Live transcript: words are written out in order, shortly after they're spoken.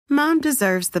Mom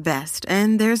deserves the best,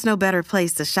 and there's no better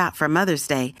place to shop for Mother's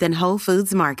Day than Whole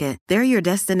Foods Market. They're your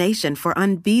destination for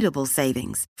unbeatable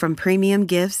savings, from premium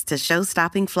gifts to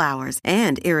show-stopping flowers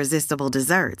and irresistible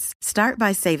desserts. Start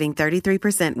by saving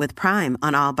 33% with Prime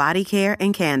on all body care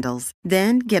and candles.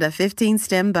 Then get a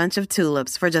 15-stem bunch of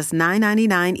tulips for just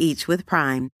 $9.99 each with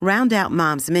Prime. Round out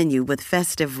Mom's menu with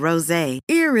festive rosé,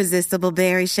 irresistible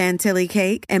berry chantilly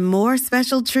cake, and more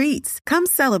special treats. Come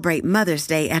celebrate Mother's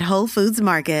Day at Whole Foods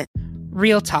Market.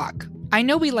 Real talk. I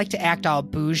know we like to act all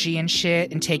bougie and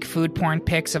shit and take food porn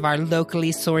pics of our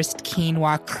locally sourced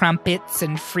quinoa crumpets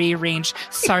and free-range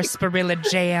sarsaparilla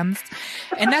jams.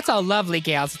 And that's all lovely,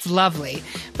 gals. It's lovely.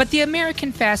 But the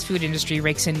American fast food industry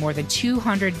rakes in more than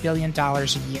 $200 billion a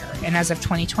year. And as of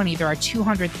 2020, there are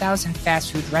 200,000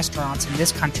 fast food restaurants in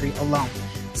this country alone.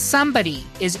 Somebody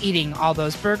is eating all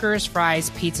those burgers, fries,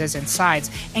 pizzas, and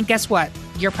sides. And guess what?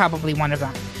 You're probably one of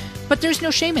them. But there's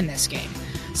no shame in this game.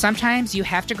 Sometimes you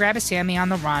have to grab a Sammy on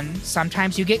the run,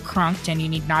 sometimes you get crunked and you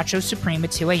need Nacho Supreme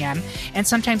at 2 a.m., and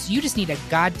sometimes you just need a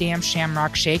goddamn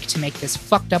Shamrock Shake to make this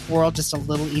fucked up world just a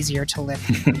little easier to live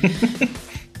in.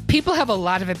 People have a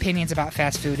lot of opinions about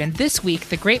fast food, and this week,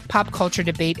 the Great Pop Culture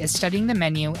Debate is studying the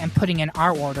menu and putting in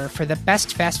our order for the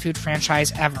best fast food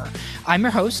franchise ever. I'm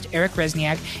your host, Eric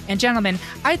Resniak, and gentlemen,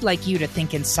 I'd like you to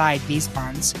think inside these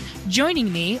buns.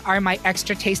 Joining me are my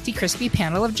extra tasty, crispy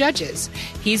panel of judges.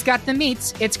 He's got the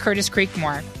meats. It's Curtis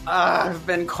Creekmore. I've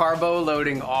been carbo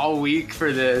loading all week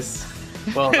for this.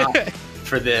 Well, not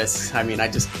for this. I mean, I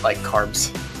just like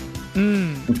carbs.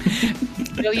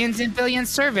 Billions and billions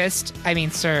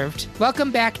served.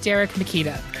 Welcome back, Derek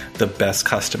Makita. The best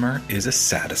customer is a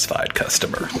satisfied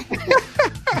customer.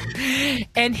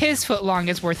 And his footlong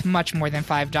is worth much more than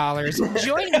 $5.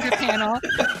 Joining the panel,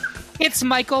 it's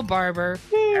Michael Barber.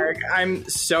 Eric, I'm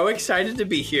so excited to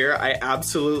be here. I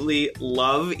absolutely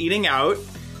love eating out,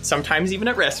 sometimes even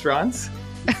at restaurants.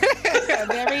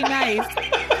 Very nice.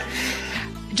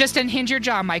 Just unhinge your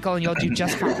jaw, Michael, and you'll do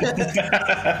just fine.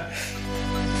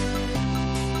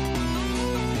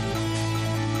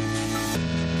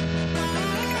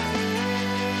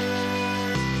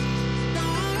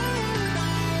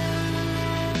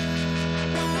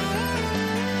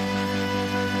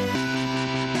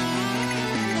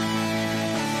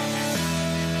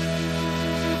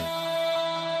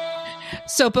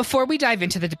 So before we dive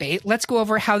into the debate, let's go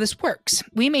over how this works.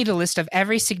 We made a list of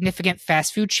every significant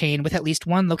fast food chain with at least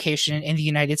one location in the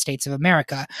United States of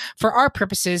America. For our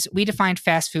purposes, we defined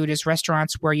fast food as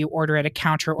restaurants where you order at a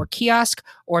counter or kiosk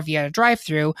or via a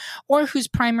drive-thru, or whose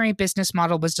primary business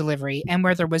model was delivery and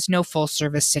where there was no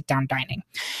full-service sit-down dining.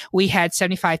 We had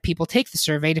 75 people take the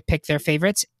survey to pick their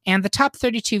favorites, and the top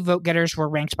 32 vote-getters were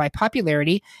ranked by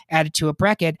popularity, added to a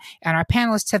bracket, and our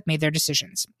panelists have made their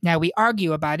decisions. Now, we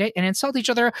argue about it and insult each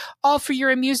other, all for your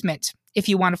amusement. If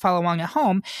you want to follow along at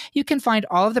home, you can find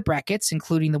all of the brackets,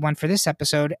 including the one for this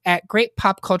episode, at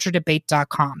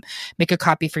greatpopculturedebate.com. Make a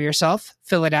copy for yourself,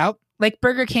 fill it out. Like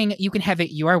Burger King, you can have it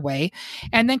your way,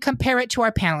 and then compare it to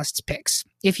our panelists' picks.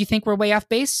 If you think we're way off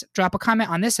base, drop a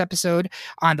comment on this episode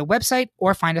on the website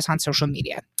or find us on social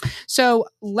media. So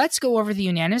let's go over the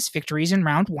unanimous victories in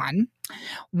round one.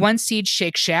 1-seed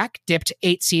Shake Shack dipped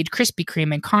 8-seed Krispy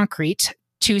Kreme in concrete.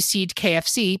 2-seed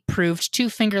KFC proved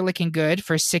 2-finger-licking good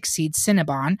for 6-seed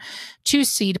Cinnabon.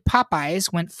 2-seed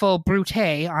Popeyes went full brute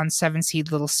on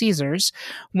 7-seed Little Caesars.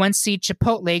 1-seed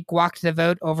Chipotle guacked the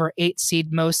vote over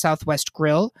 8-seed Moe's Southwest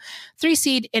Grill.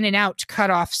 3-seed In-N-Out cut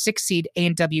off 6-seed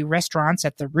A&W restaurants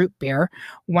at the Root Beer.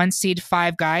 1-seed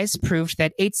Five Guys proved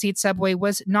that 8-seed Subway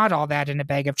was not all that in a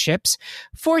bag of chips.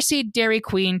 4-seed Dairy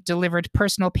Queen delivered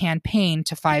personal pan pain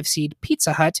to 5-seed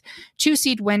Pizza Hut.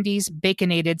 2-seed Wendy's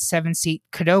baconated 7-seed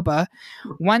Qdoba.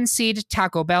 1-seed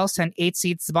Taco Bell sent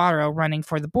 8-seed Sbarro running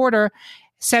for the border.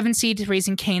 7-seed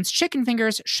Raising Cane's Chicken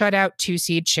Fingers shut out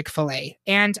 2-seed Chick-fil-A.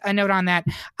 And a note on that,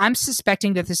 I'm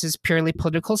suspecting that this is purely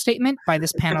political statement by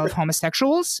this panel of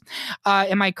homosexuals.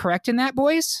 Am I correct in that,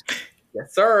 boys?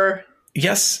 Yes, sir.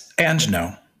 Yes and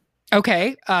no.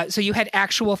 Okay, so you had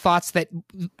actual thoughts that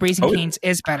Raising Cane's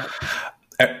is better.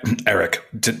 Eric,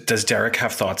 does Derek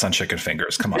have thoughts on chicken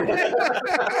fingers? Come on.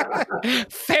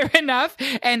 Fair enough.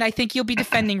 And I think you'll be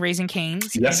defending Raising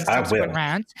Cane's. Yes, I will.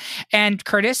 Round. And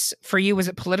Curtis, for you, was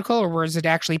it political or was it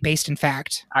actually based in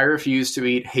fact? I refuse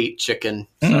to hate chicken.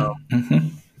 So.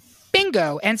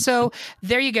 Bingo. And so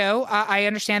there you go. I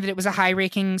understand that it was a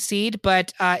high-ranking seed,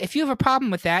 but if you have a problem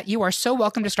with that, you are so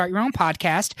welcome to start your own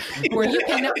podcast where you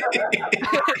can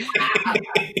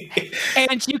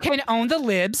and you can own the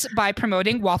libs by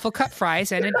promoting waffle cup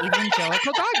fries and an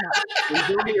evangelical dogma.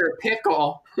 Enjoy your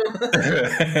pickle.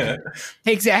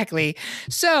 Exactly.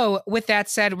 So with that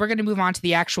said, we're going to move on to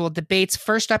the actual debates.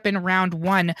 First up in round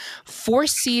one,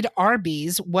 4-seed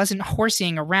Arby's wasn't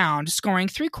horsing around, scoring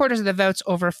 3/4 of the votes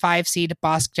over 5-seed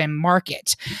Boston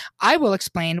Market. I will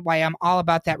explain why I'm all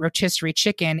about that rotisserie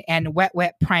chicken and wet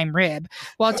prime rib,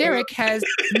 while Derek has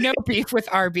no beef with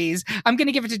Arby's. I'm going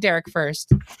to give it to Derek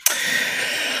first.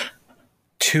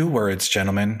 2 words,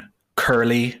 gentlemen.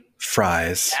 Curly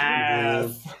fries.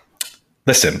 Yes.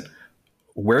 Listen,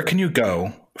 where can you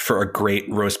go for a great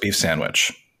roast beef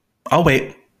sandwich? I'll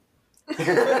wait.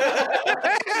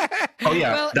 Oh,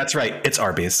 yeah, Well, that's right. It's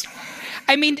Arby's.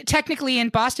 I mean, technically in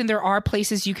Boston, there are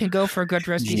places you can go for a good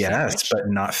roast beef Yes, sandwich. but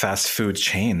not fast food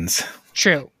chains.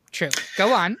 True.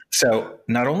 Go on. So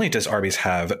not only does Arby's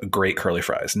have great curly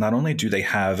fries, not only do they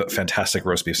have fantastic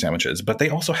roast beef sandwiches, but they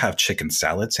also have chicken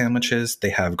salad sandwiches.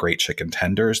 They have great chicken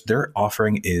tenders. Their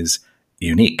offering is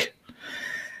unique.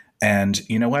 And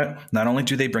you know what? Not only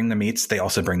do they bring the meats, they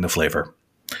also bring the flavor.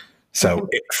 So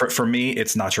for me,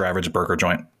 it's not your average burger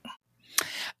joint.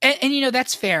 And you know,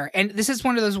 that's fair. And this is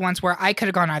one of those ones where I could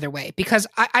have gone either way because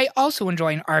I also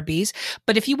enjoy an Arby's.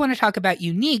 But if you want to talk about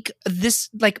unique, this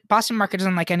like Boston Market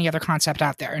isn't like any other concept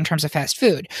out there in terms of fast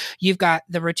food. You've got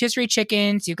the rotisserie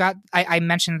chickens. You've got, I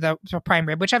mentioned the prime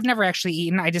rib, which I've never actually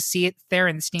eaten. I just see it there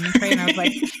in the steaming tray. And I was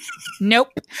like, nope.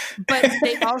 But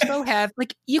they also have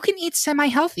like, you can eat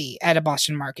semi-healthy at a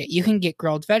Boston Market. You can get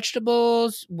grilled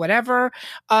vegetables, whatever.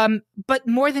 But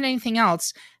more than anything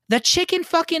else, the chicken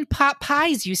fucking pot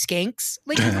pies, you skanks.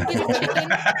 Like, you can get a chicken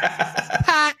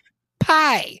pot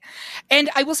pie. And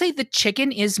I will say the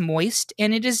chicken is moist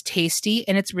and it is tasty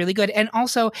and it's really good. And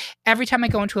also, every time I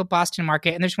go into a Boston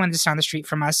Market, and there's one just down the street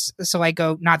from us, so I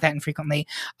go not that infrequently,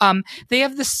 they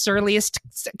have the surliest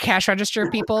cash register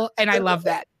people, and I love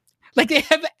that. Like, they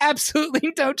have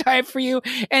absolutely no time for you.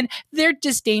 And their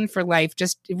disdain for life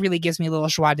just really gives me a little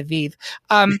joie de vivre.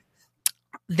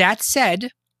 That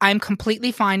said, I'm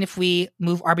completely fine if we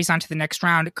move Arby's on to the next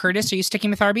round. Curtis, are you sticking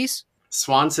with Arby's?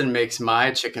 Swanson makes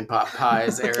my chicken pot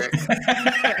pies, Eric.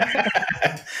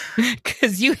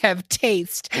 Because you have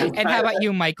taste. And how about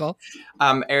you, Michael?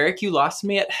 Eric, you lost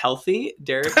me at healthy.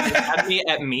 Derek, you had me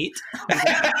at meat.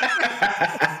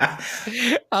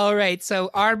 All right. So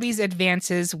Arby's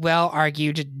advances, well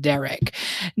argued, Derek.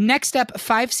 Next up,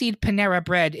 5-seed Panera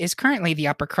Bread is currently the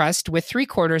upper crust with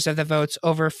 3/4 of the votes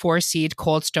over 4-seed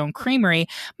Cold Stone Creamery.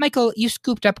 Michael, you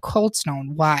scooped up Cold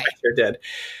Stone. Why? I sure did.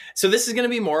 So this is going to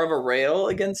be more of a rail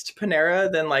against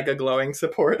Panera than like a glowing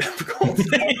support of Cold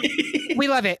Stone. We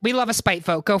love it. We love a spite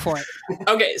vote. Go for it.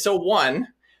 Okay, so one,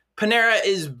 Panera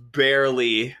is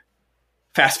barely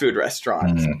fast food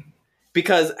restaurant.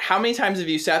 Because how many times have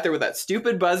you sat there with that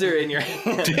stupid buzzer in your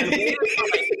hand and waited for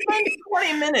like 10 to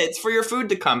 20 minutes for your food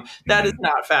to come? That is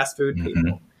not fast food,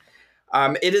 people.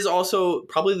 It is also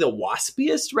probably the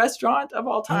waspiest restaurant of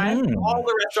all time. All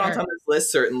the restaurants on this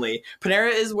list, certainly.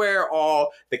 Panera is where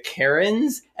all the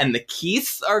Karens and the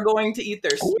Keiths are going to eat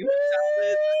their stupid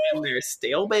salads and their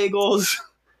stale bagels.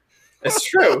 It's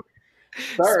true.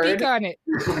 Third, Speak on it.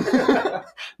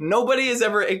 nobody is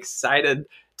ever excited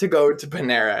to go to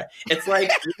Panera. It's like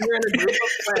you're in a group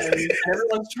of friends and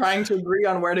everyone's trying to agree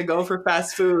on where to go for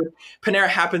fast food. Panera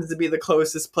happens to be the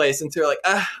closest place. And so you're like,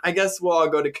 I guess we'll all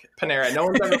go to Panera. No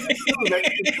one's ever like, let's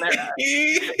do Panera.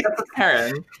 That's a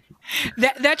Karen.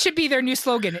 That should be their new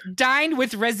slogan. Dine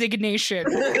with resignation.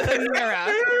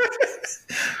 Panera.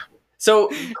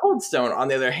 So Cold Stone, on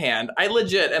the other hand, I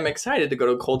legit am excited to go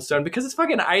to Cold Stone because it's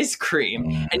fucking ice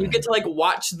cream. And you get to like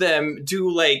watch them do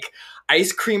like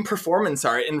ice cream performance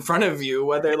art in front of you,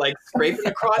 where they're like scraping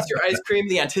across your ice cream.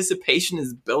 The anticipation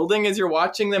is building as you're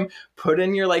watching them put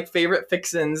in your like favorite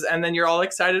fixins, and then you're all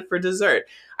excited for dessert.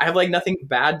 I have like nothing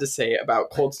bad to say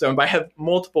about Cold Stone, but I have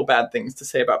multiple bad things to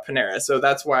say about Panera. So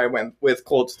that's why I went with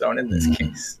Cold Stone in this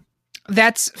case.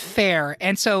 That's fair.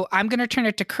 And so I'm going to turn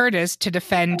it to Curtis to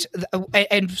defend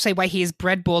and say why he is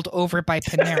bread bowled over by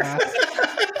Panera.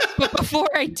 But before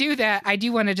I do that, I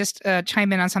do want to just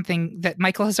chime in on something that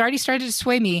Michael has already started to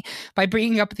sway me by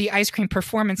bringing up the ice cream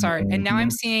performance art. And now I'm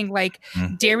seeing like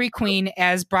Dairy Queen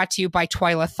as brought to you by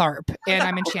Twyla Tharp. And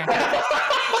I'm enchanted.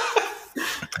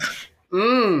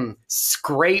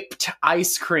 Scraped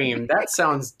ice cream. That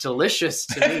sounds delicious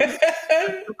to me.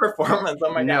 performance.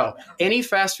 Oh my No, God. any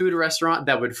fast food restaurant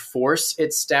that would force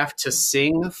its staff to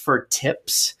sing for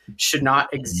tips should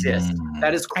not exist.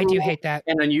 That is I cruel do hate that.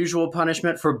 and unusual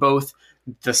punishment for both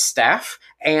the staff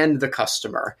and the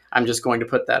customer. I'm just going to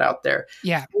put that out there.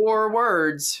 Yeah. 4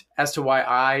 words as to why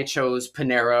I chose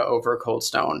Panera over Cold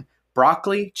Stone.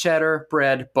 Broccoli, cheddar,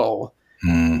 bread, bowl.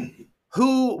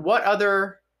 What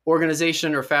other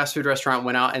organization or fast food restaurant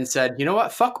went out and said, you know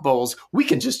what, fuck bowls, we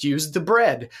can just use the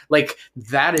bread? Like,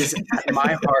 that is at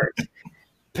my heart.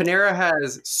 Panera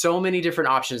has so many different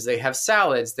options. They have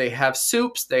salads, they have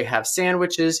soups, they have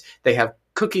sandwiches, they have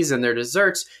cookies and their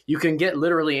desserts. You can get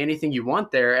literally anything you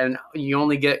want there, and you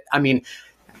only get, I mean,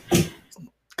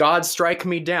 God strike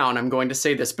me down, I'm going to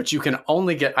say this, but you can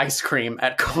only get ice cream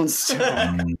at Cold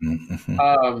Stone.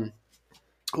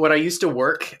 When I used to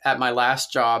work at my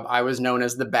last job, I was known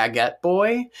as the baguette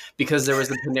boy because there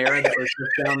was a Panera that was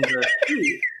just down the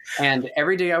street. And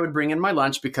every day I would bring in my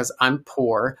lunch because I'm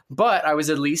poor, but I was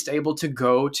at least able to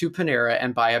go to Panera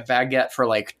and buy a baguette for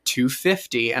like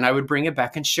 $2.50, and I would bring it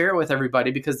back and share it with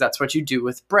everybody because that's what you do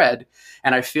with bread.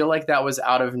 And I feel like that was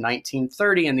out of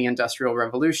 1930 and the Industrial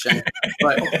Revolution.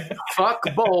 But fuck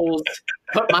bowls,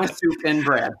 put my soup in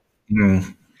bread.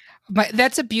 But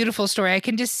that's a beautiful story. I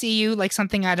can just see you like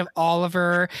something out of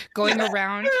Oliver going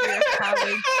around to your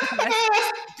colleagues.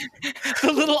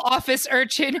 The little office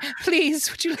urchin. Please,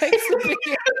 would you like something?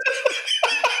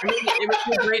 I mean, it would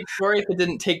be a great story if it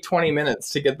didn't take 20 minutes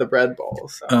to get the bread bowl.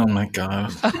 So. Oh my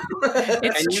God.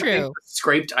 It's And you true. think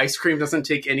scraped ice cream doesn't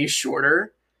take any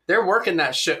shorter? They're working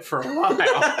that shit for a while.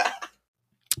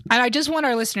 And I just want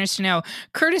our listeners to know,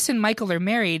 Curtis and Michael are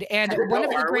married, and one of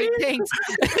the great things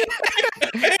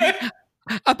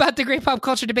about the Great Pop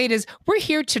Culture Debate is we're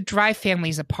here to drive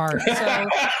families apart. So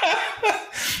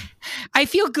I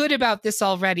feel good about this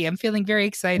already. I'm feeling very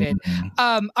excited.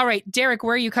 All right, Derek,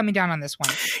 where are you coming down on this one?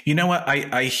 You know what?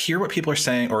 I hear what people are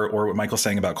saying or what Michael's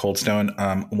saying about Cold Stone.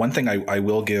 One thing I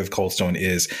will give Cold Stone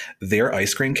is their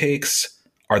ice cream cakes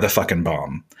are the fucking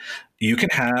bomb. You can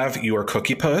have your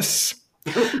Cookie Puss.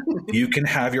 You can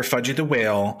have your Fudgy the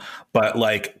Whale, but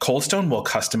like Cold Stone will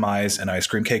customize an ice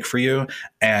cream cake for you,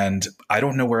 and I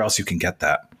don't know where else you can get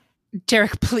that.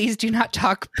 Derek, please do not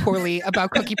talk poorly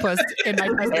about Cookie Puss in my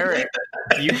presence. Eric,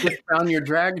 you just found your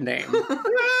drag name.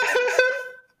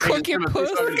 Cookie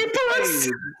Puss.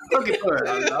 Cookie Puss.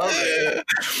 I love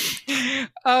it.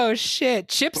 Oh shit!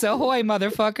 Chips ahoy,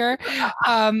 motherfucker!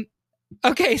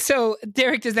 Okay, so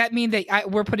Derek, does that mean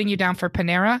that we're putting you down for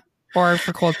Panera or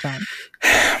for Cold Stone?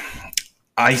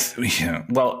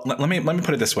 Well, let me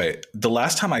put it this way. The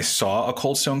last time I saw a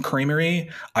Cold Stone Creamery,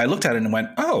 I looked at it and went,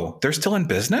 "Oh, they're still in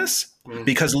business."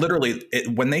 Because literally,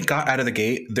 when they got out of the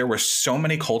gate, there were so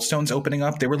many Cold Stones opening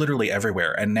up. They were literally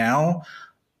everywhere, and now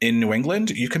in New England,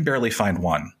 you can barely find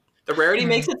one. The rarity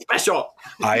makes it special.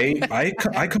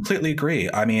 I completely agree.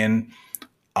 I mean,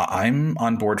 I'm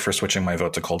on board for switching my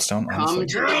vote to Cold Stone. Come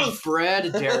to the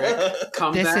bread, Derek.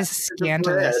 Come This back is to the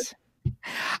scandalous.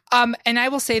 And I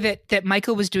will say that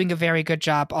Michael was doing a very good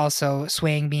job also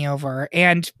swaying me over.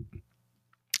 And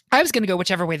I was going to go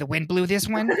whichever way the wind blew this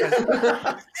one.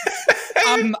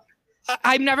 I'm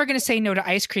never going to say no to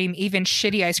ice cream, even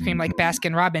shitty ice cream like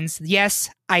Baskin Robbins. Yes,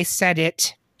 I said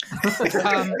it.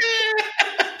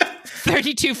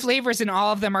 32 flavors and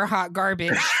all of them are hot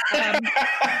garbage.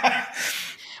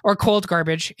 Or cold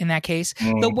garbage in that case.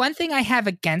 The one thing I have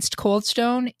against Cold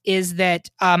Stone is that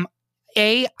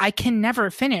I can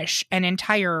never finish an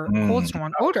entire Cold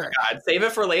Stone order. God, save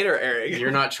it for later, Eric.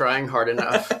 You're not trying hard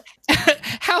enough.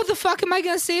 How the fuck am I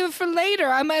going to save it for later?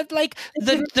 I'm at like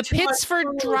the Pittsford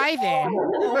Drive-In.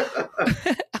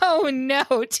 Oh no,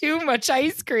 too much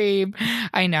ice cream.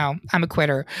 I know, I'm a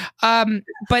quitter.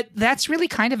 But that's really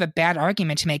kind of a bad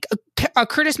argument to make.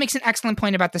 Curtis makes an excellent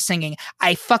point about the singing.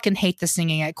 I fucking hate the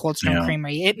singing at Cold Stone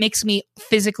Creamery. It makes me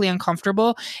physically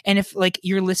uncomfortable. And if like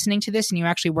you're listening to this and you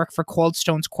actually work for Cold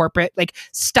Stone's corporate, like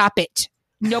stop it.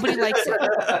 Nobody likes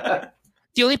it.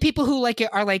 The only people who like it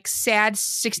are like sad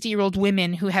 60-year-old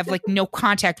women who have like no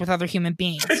contact with other human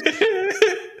beings.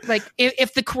 Like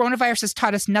if the coronavirus has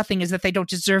taught us nothing is that they don't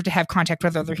deserve to have contact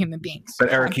with other human beings.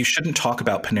 But Eric, you shouldn't talk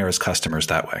about Panera's customers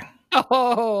that way.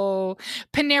 Oh,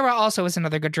 Panera also is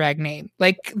another good drag name.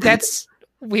 Like that's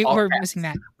we're missing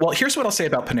that. Well, here's what I'll say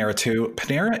about Panera too.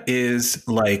 Panera is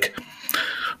like,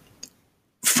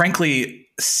 frankly,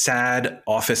 sad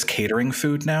office catering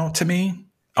food now to me.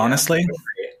 Honestly.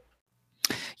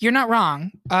 You're not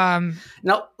wrong.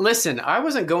 Now, listen, I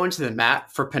wasn't going to the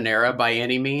mat for Panera by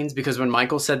any means, because when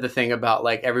Michael said the thing about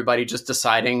like everybody just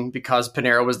deciding because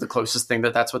Panera was the closest thing,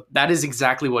 that is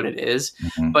exactly what it is.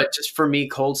 But just for me,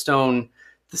 Cold Stone,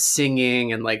 the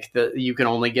singing and like you can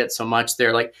only get so much.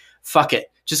 They're like, fuck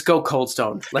it, just go Cold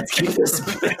Stone. Let's keep this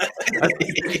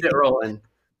keep it rolling.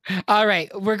 All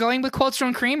right, we're going with Cold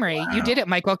Stone Creamery. Wow. You did it,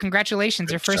 Michael.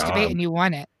 Congratulations. Your first debate and you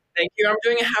won it. Thank you. I'm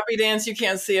doing a happy dance. You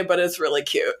can't see it, but it's really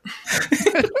cute.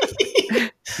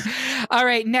 All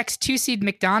right, next, 2-seed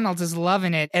McDonald's is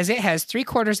loving it as it has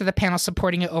 3/4 of the panel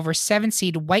supporting it over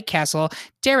 7-seed White Castle.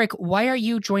 Derek, why are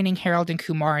you joining Harold and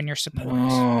Kumar in your support?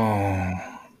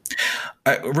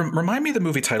 Remind me the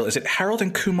movie title. Is it Harold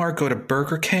and Kumar Go to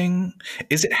Burger King?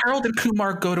 Is it Harold and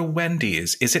Kumar Go to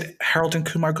Wendy's? Is it Harold and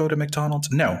Kumar Go to McDonald's?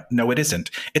 No, it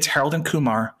isn't. It's Harold and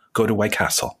Kumar Go to White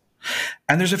Castle.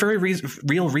 And there's a very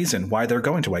real reason why they're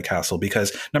going to White Castle,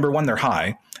 because number one, they're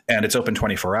high and it's open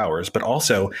 24 hours. But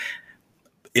also,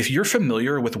 if you're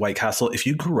familiar with White Castle, if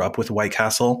you grew up with White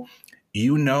Castle,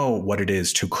 you know what it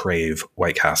is to crave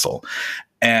White Castle.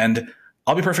 And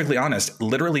I'll be perfectly honest,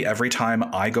 literally every time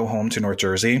I go home to North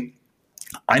Jersey,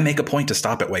 I make a point to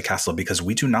stop at White Castle because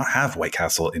we do not have White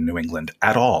Castle in New England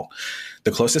at all.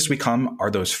 The closest we come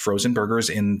are those frozen burgers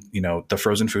in, the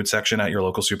frozen food section at your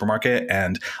local supermarket.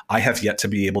 And I have yet to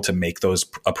be able to make those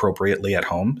appropriately at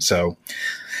home. So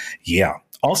yeah.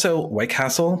 Also, White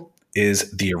Castle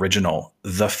is the original,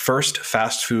 the first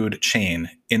fast food chain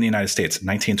in the United States,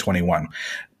 1921.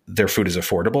 Their food is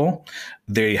affordable.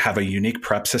 They have a unique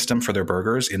prep system for their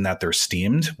burgers in that they're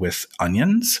steamed with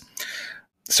onions.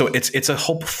 So it's a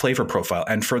whole flavor profile.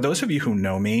 And for those of you who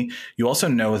know me, you also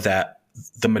know that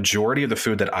the majority of the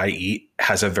food that I eat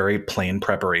has a very plain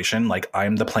preparation. Like,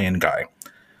 I'm the plain guy.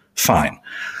 Fine.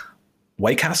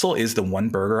 White Castle is the one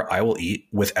burger I will eat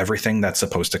with everything that's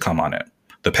supposed to come on it.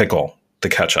 The pickle, the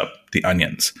ketchup, the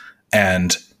onions.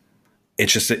 And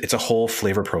it's a whole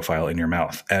flavor profile in your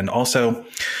mouth. And also,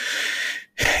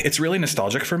 it's really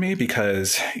nostalgic for me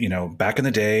because, back in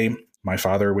the day, my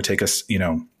father would take us,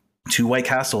 to White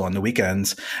Castle on the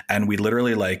weekends, and we'd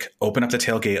literally open up the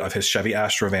tailgate of his Chevy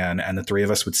Astrovan, and the three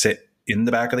of us would sit in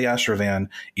the back of the Astrovan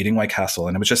eating White Castle.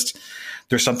 And it was just,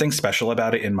 there's something special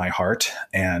about it in my heart.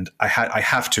 And I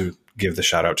have to give the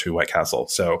shout out to White Castle.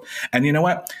 So, and you know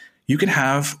what? You can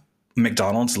have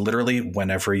McDonald's literally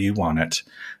whenever you want it.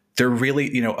 They're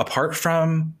really, apart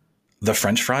from the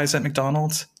French fries at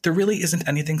McDonald's, there really isn't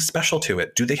anything special to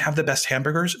it. Do they have the best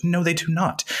hamburgers? No, they do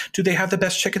not. Do they have the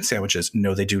best chicken sandwiches?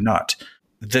 No, they do not.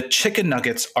 The chicken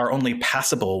nuggets are only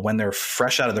passable when they're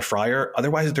fresh out of the fryer.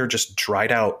 Otherwise, they're just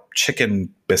dried out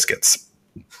chicken biscuits.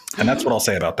 And that's what I'll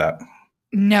say about that.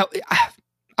 No.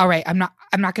 All right. I'm not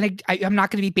going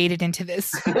to be baited into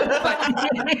this. But,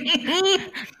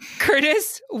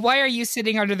 Curtis, why are you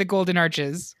sitting under the golden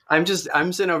arches? I'm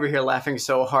sitting over here laughing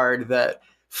so hard that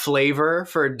flavor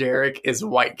for Derek is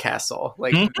White Castle.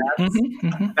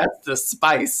 That's the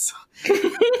spice.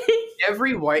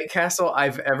 Every White Castle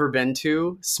I've ever been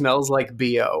to smells like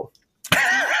BO.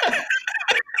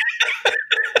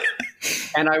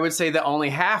 And I would say that only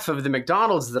half of the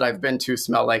McDonald's that I've been to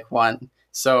smell like one.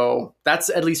 So that's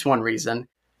at least one reason.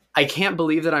 I can't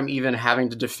believe that I'm even having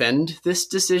to defend this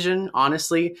decision,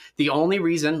 honestly. The only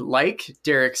reason, like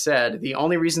Derek said, the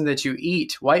only reason that you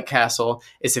eat White Castle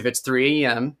is if it's 3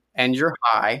 a.m. and you're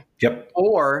high. Yep.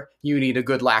 Or you need a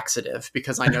good laxative,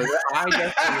 because I know that I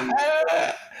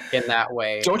definitely in that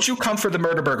way. Don't you come for the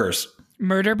murder burgers?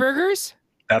 Murder burgers?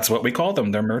 That's what we call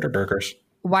them. They're murder burgers.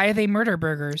 Why are they murder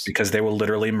burgers? Because they will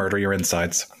literally murder your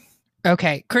insides.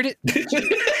 Okay. Curtis...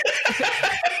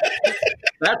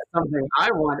 That's something I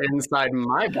want inside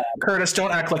my body. Curtis, don't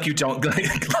act like you don't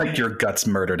like your guts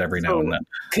murdered every now and then.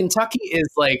 Kentucky is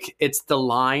it's the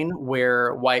line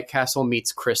where White Castle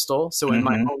meets Crystal. So in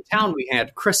my hometown, we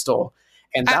had Crystal,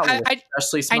 and that was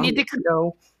especially small.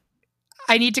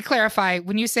 I need to clarify.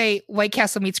 When you say White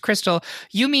Castle meets Crystal,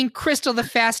 you mean Crystal, the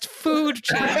fast food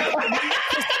chain.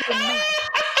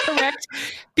 Correct?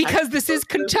 Because this is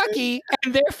Kentucky,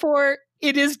 and therefore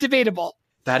it is debatable.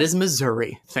 That is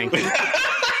Missouri. Thank you.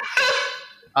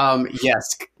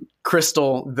 Yes,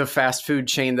 Crystal, the fast food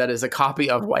chain that is a copy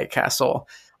of White Castle.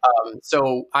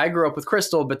 So I grew up with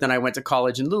Crystal, but then I went to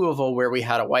college in Louisville where we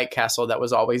had a White Castle that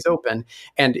was always open.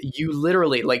 And you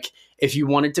literally, if you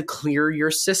wanted to clear your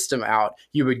system out,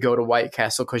 you would go to White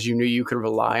Castle because you knew you could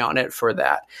rely on it for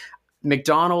that.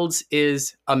 McDonald's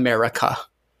is America.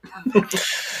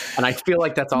 And I feel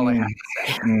like that's all I have to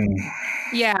say.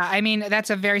 Yeah, I mean, that's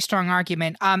a very strong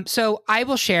argument. So I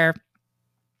will share.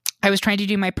 I was trying to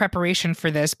do my preparation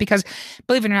for this because,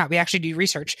 believe it or not, we actually do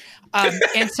research.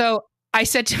 And so I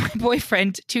said to my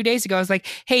boyfriend 2 days ago, I was like,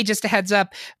 hey, just a heads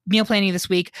up, meal planning this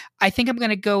week. I think I'm going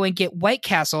to go and get White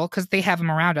Castle because they have them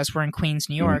around us. We're in Queens,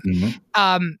 New York.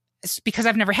 Because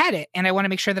I've never had it. And I want to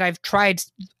make sure that I've tried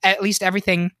at least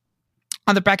everything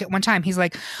on the bracket one time. He's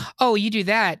like, "Oh, you do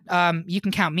that. You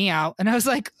can count me out." And I was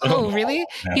like, "Oh, really?"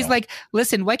 No. He's like,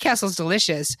 "Listen, White Castle's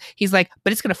delicious." He's like,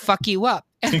 "But it's going to fuck you up."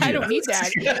 And I don't need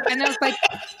that. And I was like,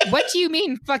 "What do you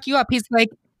mean fuck you up?" He's like,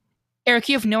 "Eric,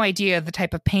 you have no idea the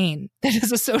type of pain that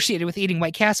is associated with eating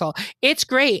White Castle. It's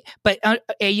great, but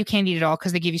A, you can't eat it all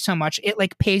because they give you so much. It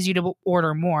like pays you to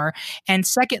order more. And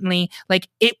secondly, like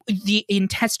the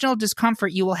intestinal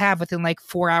discomfort you will have within like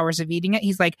 4 hours of eating it."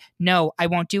 He's like, "No, I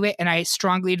won't do it. And I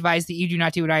strongly advise that you do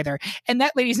not do it either." And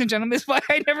that, ladies and gentlemen, is why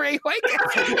I never ate White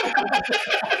Castle.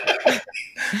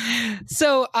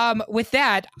 So with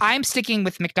that, I'm sticking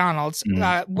with McDonald's.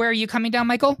 Where are you coming down,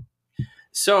 Michael?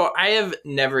 So I have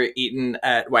never eaten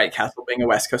at White Castle, being a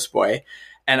West Coast boy,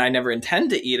 and I never intend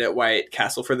to eat at White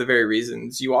Castle for the very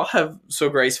reasons you all have so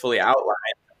gracefully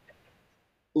outlined.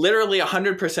 Literally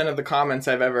 100% of the comments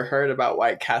I've ever heard about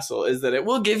White Castle is that it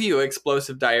will give you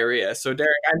explosive diarrhea. So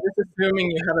Derek, I'm just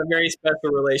assuming you have a very special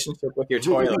relationship with your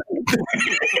toilet.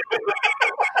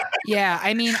 Yeah,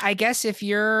 I mean, I guess if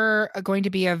you're going to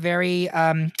be a very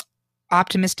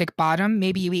optimistic bottom,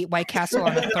 maybe you eat White Castle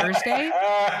on a Thursday,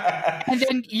 and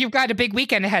then you've got a big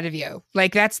weekend ahead of you.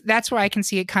 Like that's where I can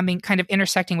see it coming, kind of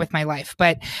intersecting with my life.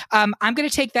 But I'm going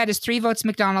to take that as 3 votes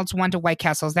McDonald's, 1 to White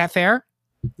Castle. Is that fair?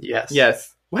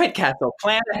 Yes. White Castle,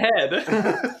 plan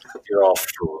ahead. You're all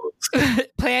fools.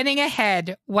 Planning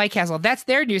ahead, White Castle. That's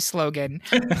their new slogan.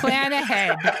 Plan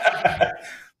ahead.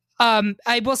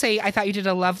 I will say, I thought you did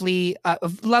a lovely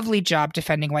job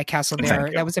defending White Castle there.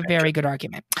 That was a very good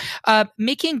argument.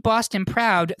 Making Boston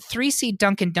proud, 3-seed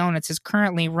Dunkin' Donuts is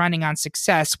currently running on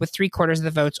success with 3/4 of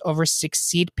the votes over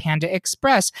 6-seed Panda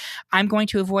Express. I'm going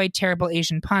to avoid terrible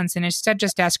Asian puns and instead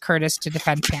just ask Curtis to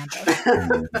defend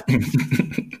Panda.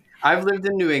 I've lived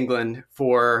in New England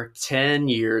for 10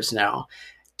 years now.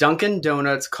 Dunkin'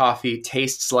 Donuts coffee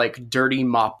tastes like dirty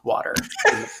mop water.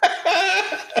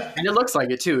 And it looks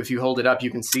like it too. If you hold it up, you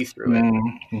can see through it.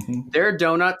 Mm-hmm. Their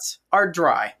donuts are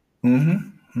dry. Mm-hmm.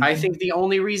 Mm-hmm. I think the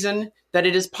only reason that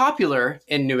it is popular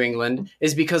in New England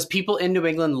is because people in New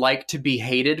England like to be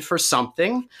hated for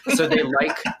something. So they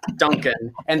like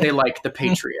Dunkin' and they like the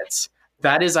Patriots.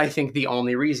 That is, I think, the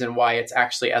only reason why it's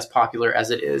actually as popular as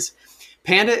it is.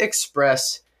 Panda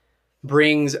Express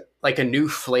brings like a new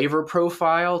flavor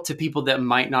profile to people that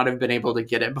might not have been able to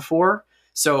get it before.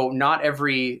 So not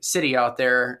every city out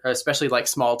there, especially like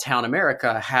small town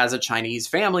America, has a Chinese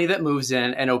family that moves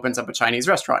in and opens up a Chinese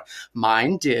restaurant.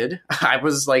 Mine did. I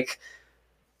was like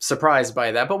surprised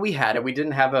by that, but we had it. We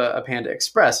didn't have a Panda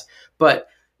Express, but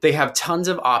they have tons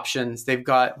of options. They've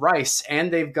got rice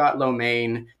and they've got lo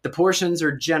mein. The portions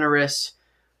are generous.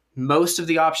 Most of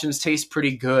the options taste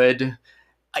pretty good.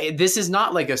 This is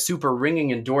not like a super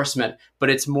ringing endorsement, but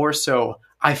it's more so,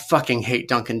 I fucking hate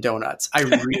Dunkin' Donuts. I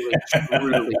really,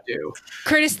 really do.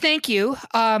 Curtis, thank you.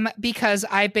 Because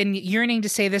I've been yearning to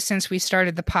say this since we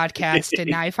started the podcast, and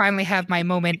now I finally have my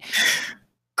moment.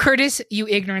 Curtis, you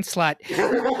ignorant slut.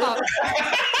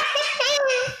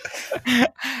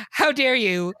 How dare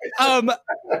you?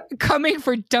 Coming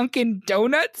for Dunkin'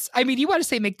 Donuts? I mean, you want to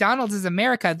say McDonald's is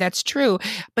America. That's true.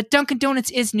 But Dunkin'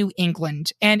 Donuts is New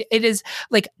England. And it is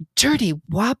like dirty.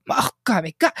 What? Oh, God,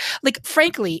 my God. Like,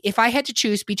 frankly, if I had to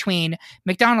choose between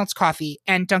McDonald's coffee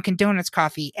and Dunkin' Donuts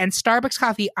coffee and Starbucks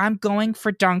coffee, I'm going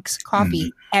for Dunk's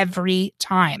coffee every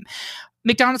time.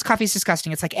 McDonald's coffee is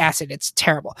disgusting. It's like acid. It's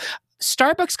terrible.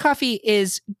 Starbucks coffee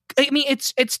is, I mean,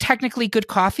 it's technically good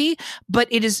coffee, but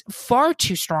it is far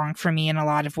too strong for me in a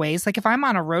lot of ways. Like if I'm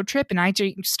on a road trip and I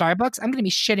drink Starbucks, I'm going to be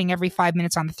shitting every 5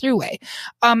 minutes on the thruway.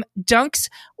 Dunk's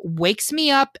wakes me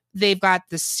up. They've got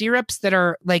the syrups that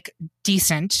are like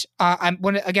decent.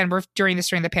 We're during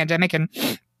the pandemic, and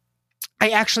I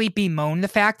actually bemoan the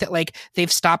fact that like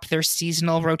they've stopped their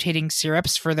seasonal rotating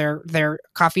syrups for their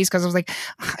coffees, because I was like,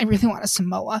 I really want a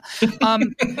Samoa.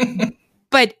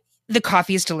 But the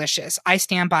coffee is delicious. I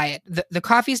stand by it. The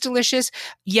coffee is delicious.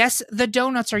 Yes, the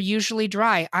donuts are usually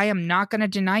dry. I am not going to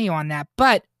deny you on that,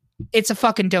 but it's a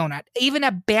fucking donut. Even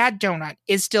a bad donut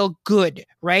is still good,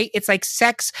 right? It's like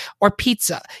sex or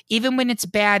pizza. Even when it's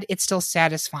bad, it's still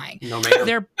satisfying. No,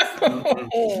 ma'am.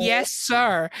 Yes,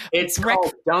 sir. It's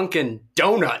called Dunkin'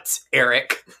 Donuts,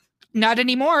 Eric. Not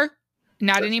anymore.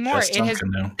 Not anymore.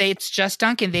 It's just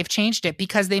Dunkin'. They've changed it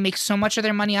because they make so much of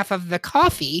their money off of the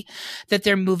coffee that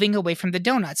they're moving away from the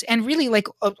donuts. And really, like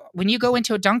when you go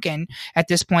into a Dunkin' at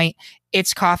this point,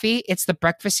 it's coffee, it's the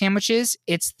breakfast sandwiches,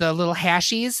 it's the little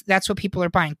hashies. That's what people are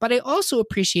buying. But I also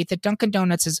appreciate that Dunkin'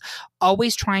 Donuts is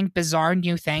always trying bizarre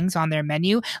new things on their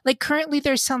menu. Like currently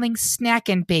they're selling snack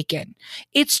and bacon.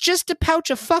 It's just a pouch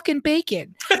of fucking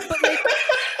bacon. But like,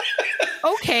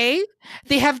 okay.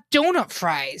 They have donut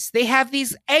fries. They have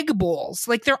these egg bowls.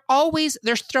 Like they're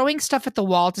throwing stuff at the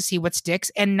wall to see what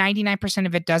sticks, and 99%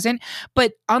 of it doesn't.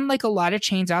 But unlike a lot of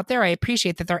chains out there, I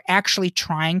appreciate that they're actually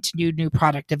trying to do new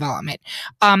product development.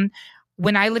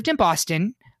 When I lived in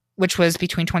Boston, which was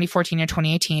between 2014 and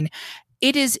 2018,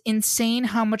 it is insane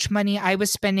how much money I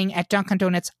was spending at Dunkin'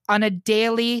 Donuts on a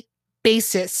daily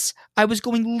basis. I was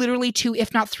going literally 2,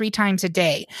 if not 3 times a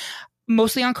day.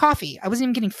 Mostly on coffee. I wasn't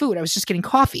even getting food. I was just getting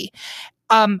coffee.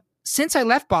 Since I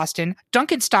left Boston,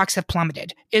 Dunkin' stocks have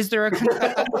plummeted. Is there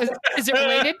is it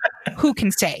related? Who can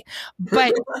say?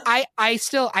 But I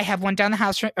have one down the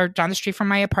house or down the street from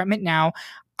my apartment now.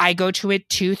 I go to it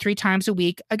 2-3 times a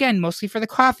week. Again, mostly for the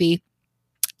coffee.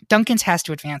 Dunkin's has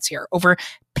to advance here over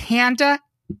Panda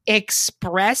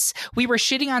Express. We were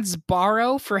shitting on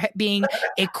Sbarro for being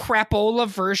a crapola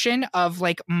version of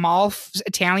like mall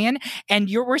Italian, and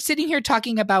we're sitting here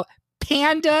talking about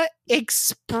Panda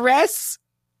Express.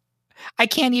 I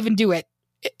can't even do it.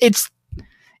 It's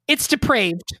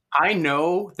depraved. I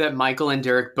know that Michael and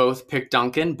Derek both picked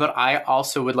Dunkin', but I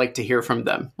also would like to hear from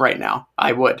them right now.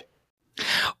 I would.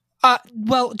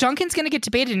 Well, Dunkin's going to get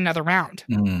debated in another round.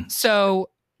 So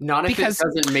not if it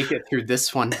doesn't make it through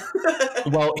this one.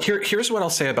 Well, here's what I'll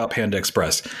say about Panda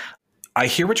Express. I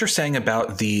hear what you're saying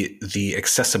about the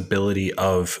accessibility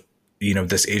of,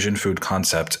 this Asian food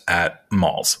concept at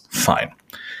malls. Fine.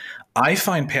 I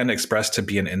find Panda Express to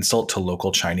be an insult to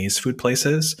local Chinese food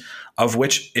places, of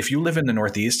which, if you live in the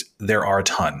Northeast, there are a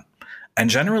ton. And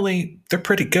generally, they're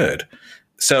pretty good.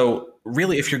 So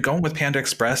really, if you're going with Panda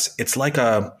Express, it's like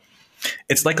a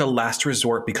last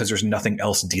resort because there's nothing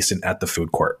else decent at the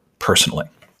food court, personally.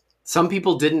 Some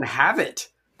people didn't have it.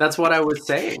 That's what I was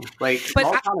saying. Like,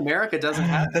 small town America doesn't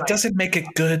have it. That doesn't make it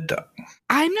good, though.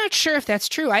 I'm not sure if that's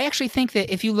true. I actually think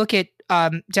that if you look at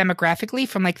demographically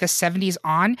from like the 70s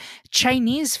on,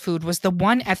 Chinese food was the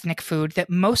one ethnic food that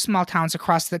most small towns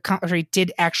across the country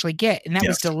did actually get. And that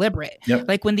was deliberate. Yep.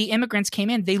 Like when the immigrants came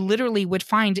in, they literally would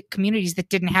find communities that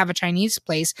didn't have a Chinese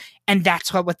place. And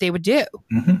that's what they would do.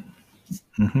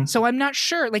 Mm-hmm. Mm-hmm. So I'm not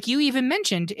sure. Like you even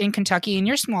mentioned in Kentucky, in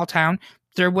your small town,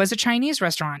 there was a Chinese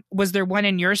restaurant. Was there one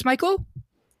in yours, Michael?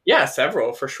 Yeah,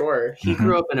 several for sure. He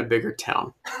grew up in a bigger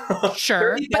town.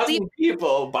 Sure. 30,000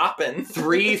 people bopping.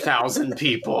 3,000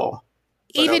 people.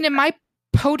 Even in my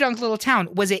podunk little town,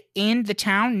 was it in the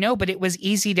town? No, but it was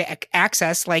easy to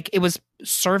access. Like it was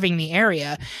serving the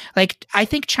area. Like I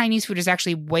think Chinese food is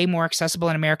actually way more accessible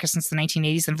in America since the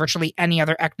 1980s than virtually any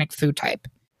other ethnic food type.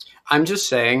 I'm just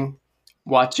saying,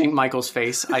 watching Michael's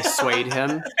face, I swayed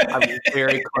him. I was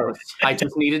very close. I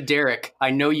just needed Derek.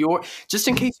 I know just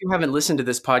in case you haven't listened to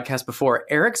this podcast before,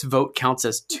 Eric's vote counts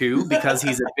as 2 because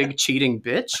he's a big cheating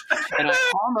bitch. And I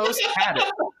almost had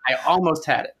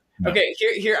it. Okay,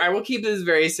 here, I will keep this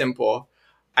very simple.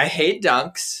 I hate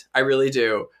Dunks. I really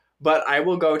do. But I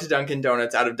will go to Dunkin'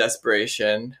 Donuts out of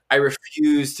desperation. I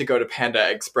refuse to go to Panda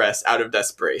Express out of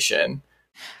desperation.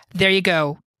 There you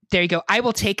go. I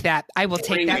will take that. I will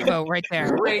take that vote right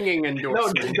there. Ringing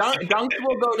endorsement. No, Dunks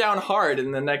will go down hard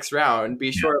in the next round.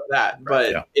 Be sure of that.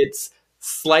 But it's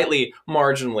slightly,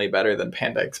 marginally better than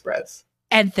Panda Express.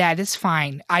 And that is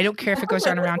fine. I don't care if it goes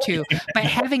down around 2. But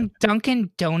having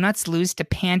Dunkin' Donuts lose to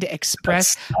Panda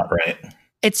Express, that's not right.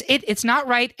 It's not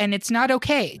right, and it's not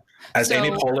okay. As Amy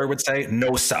Poehler would say,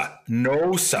 no, sir.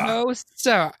 No, sir. No,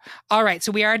 sir. All right,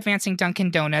 so we are advancing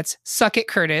Dunkin' Donuts. Suck it,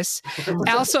 Curtis.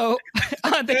 Also,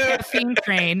 on the caffeine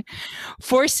train,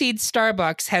 4-seed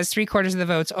Starbucks has 3/4 of the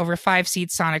votes over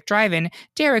 5-seed Sonic Drive-In.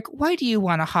 Derek, why do you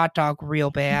want a hot dog real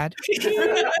bad?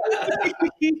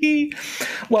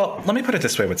 Well, let me put it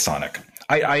this way with Sonic.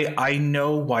 I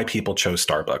know why people chose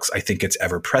Starbucks. I think it's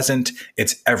ever present.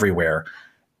 It's everywhere.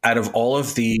 Out of all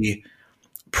of the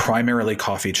primarily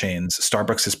coffee chains,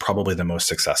 Starbucks is probably the most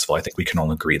successful. I think we can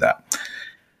all agree that.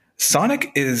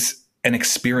 Sonic is an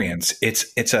experience.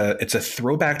 It's a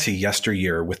throwback to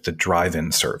yesteryear with the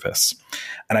drive-in service.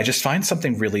 And I just find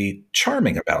something really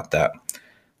charming about that.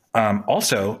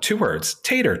 Also, 2 words,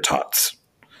 tater tots.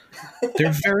 There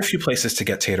are very few places to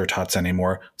get tater tots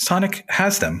anymore. Sonic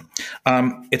has them.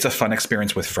 It's a fun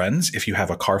experience with friends. If you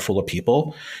have a car full of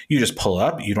people, you just pull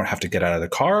up. You don't have to get out of the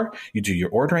car. You do your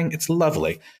ordering. It's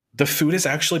lovely. The food is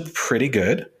actually pretty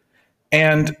good.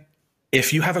 And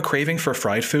if you have a craving for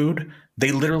fried food,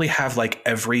 they literally have like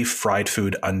every fried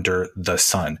food under the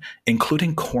sun,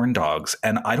 including corn dogs.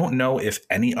 And I don't know if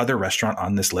any other restaurant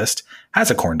on this list has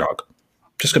a corn dog.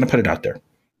 Just going to put it out there.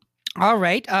 All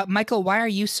right. Michael, why are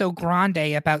you so grande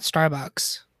about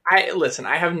Starbucks?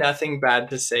 I have nothing bad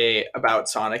to say about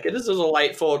Sonic. It is a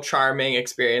delightful, charming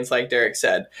experience, like Derek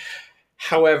said.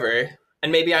 However,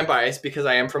 and maybe I'm biased because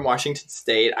I am from Washington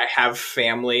State. I have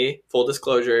family, full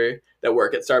disclosure, that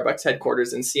work at Starbucks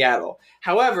headquarters in Seattle.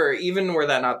 However, even were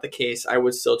that not the case, I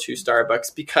would still choose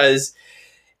Starbucks because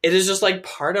it is just like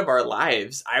part of our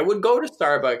lives. I would go to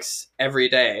Starbucks every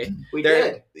day.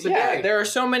 There are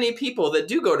so many people that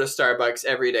do go to Starbucks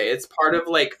every day. It's part of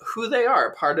like who they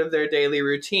are, part of their daily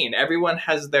routine. Everyone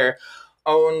has their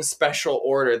own special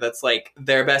order that's like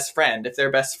their best friend. If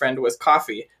their best friend was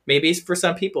coffee, maybe for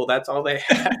some people that's all they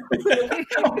have.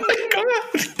 Oh my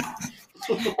God.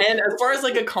 And as far as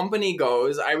like a company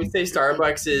goes, I would say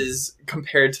Starbucks is,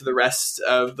 compared to the rest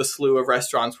of the slew of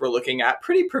restaurants we're looking at,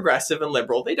 pretty progressive and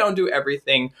liberal. They don't do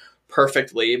everything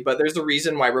perfectly, but there's a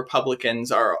reason why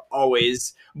Republicans are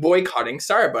always boycotting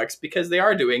Starbucks, because they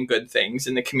are doing good things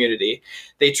in the community.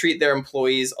 They treat their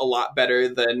employees a lot better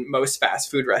than most fast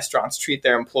food restaurants treat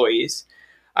their employees.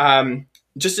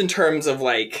 Just in terms of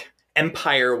like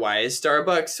empire-wise,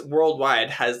 Starbucks worldwide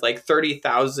has like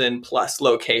 30,000 plus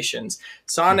locations.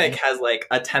 Sonic has like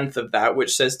a tenth of that,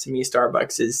 which says to me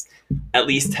Starbucks is at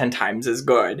least 10 times as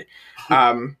good.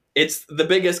 It's the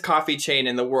biggest coffee chain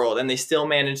in the world, and they still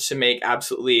manage to make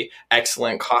absolutely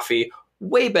excellent coffee,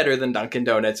 way better than Dunkin'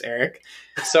 Donuts, Eric.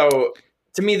 So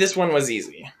to me, this one was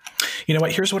easy. You know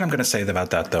what? Here's what I'm going to say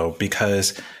about that, though,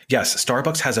 because yes,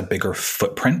 Starbucks has a bigger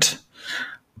footprint,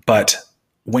 but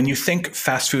when you think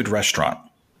fast food restaurant,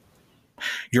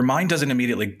 your mind doesn't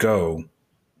immediately go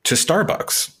to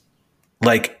Starbucks.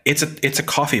 Like it's a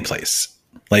coffee place.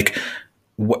 Like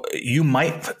you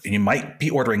might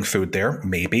be ordering food there,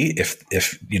 maybe if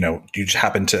you just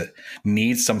happen to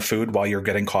need some food while you're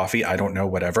getting coffee. I don't know,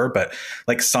 whatever. But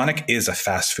like Sonic is a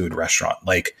fast food restaurant.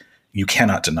 Like you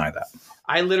cannot deny that.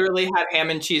 I literally had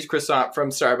ham and cheese croissant from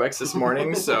Starbucks this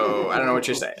morning, so I don't know what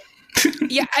you're saying.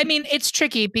 Yeah, I mean, it's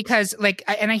tricky because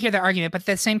and I hear the argument, but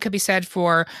the same could be said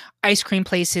for ice cream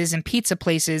places and pizza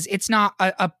places. It's not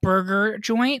a burger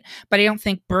joint, but I don't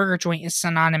think burger joint is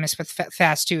synonymous with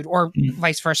fast food, or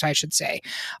vice versa, I should say.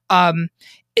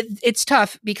 It's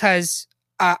tough because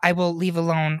I will leave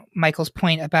alone Michael's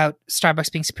point about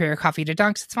Starbucks being superior coffee to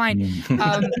Dunks. It's fine.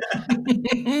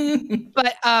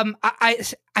 But I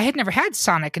had never had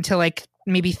Sonic until like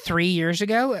maybe 3 years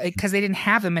ago, because they didn't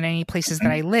have them in any places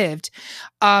that I lived.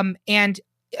 And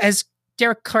as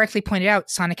Derek correctly pointed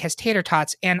out, Sonic has tater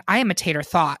tots, and I am a tater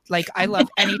thought. Like I love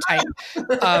any type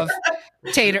of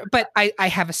tater, but I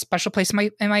have a special place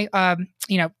in my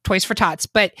Toys for Tots.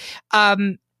 But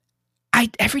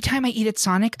every time I eat at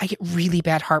Sonic, I get really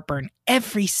bad heartburn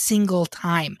every single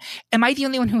time. Am I the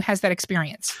only one who has that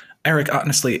experience? Eric,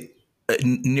 honestly,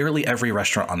 nearly every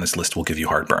restaurant on this list will give you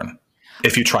heartburn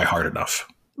if you try hard enough.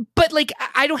 But like,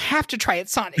 I don't have to try at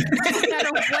Sonic. It doesn't matter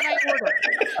what I order.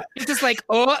 It's just like,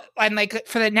 I'm like,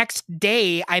 for the next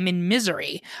day, I'm in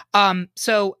misery.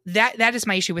 So that is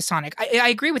my issue with Sonic. I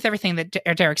agree with everything that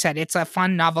Derek said. It's a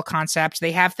fun, novel concept.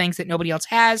 They have things that nobody else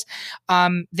has.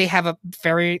 They have a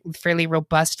fairly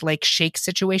robust like shake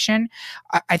situation.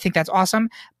 I think that's awesome.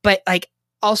 But like,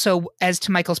 also, as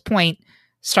to Michael's point,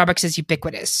 Starbucks is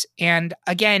ubiquitous. And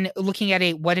again, looking at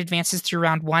what advances through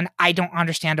round one, I don't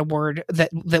understand a world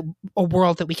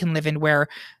that we can live in where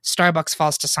Starbucks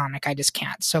falls to Sonic. I just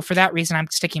can't. So for that reason, I'm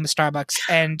sticking with Starbucks.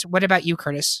 And what about you,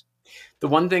 Curtis? The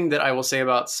one thing that I will say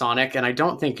about Sonic, and I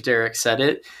don't think Derek said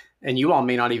it, and you all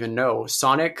may not even know,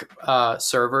 Sonic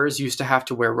servers used to have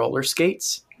to wear roller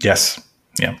skates. Yes.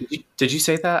 Yeah. Did you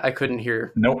say that? I couldn't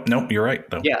hear. Nope. You're right,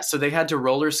 though. Yeah. So they had to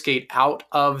roller skate out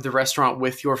of the restaurant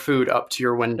with your food up to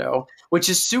your window, which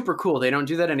is super cool. They don't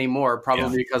do that anymore,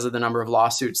 probably because of the number of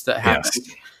lawsuits that happened.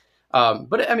 Yes.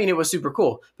 But I mean, it was super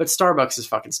cool. But Starbucks is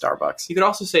fucking Starbucks. You could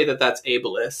also say that that's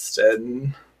ableist.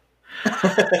 And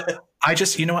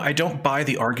I don't buy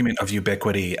the argument of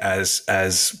ubiquity as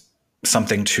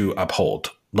something to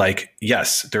uphold. Like,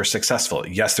 yes, they're successful.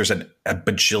 Yes, there's a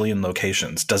bajillion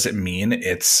locations. Does it mean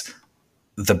it's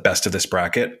the best of this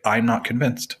bracket? I'm not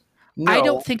convinced. No. I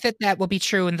don't think that will be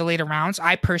true in the later rounds.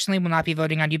 I personally will not be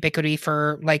voting on ubiquity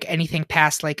for like anything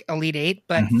past like Elite Eight.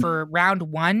 But for round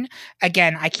one,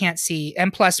 again, I can't see.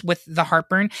 And plus with the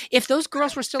heartburn, if those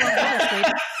girls were still on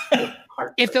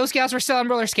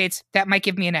roller skates, that might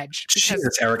give me an edge.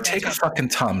 Jesus, Eric, take a fucking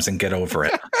Tums and get over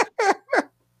it.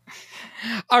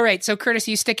 All right, so Curtis,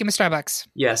 you sticking with Starbucks?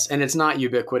 Yes, and it's not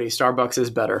ubiquity. Starbucks is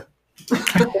better.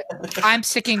 I'm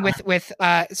sticking with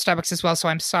Starbucks as well, so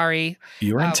I'm sorry.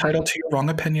 You're entitled to your wrong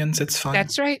opinions. It's fine.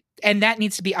 That's right. And that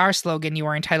needs to be our slogan. You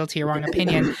are entitled to your wrong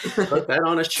opinion. Put that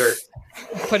on a shirt.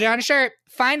 Put it on a shirt.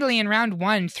 Finally, in round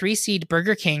 1, 3-seed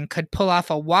Burger King could pull off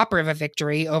a whopper of a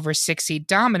victory over 6-seed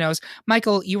Domino's.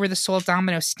 Michael, you were the sole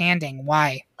Domino standing.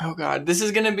 Why? Oh, God. This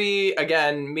is going to be,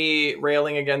 again, me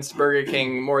railing against Burger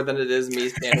King more than it is me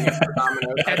standing up for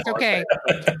Domino's. That's okay.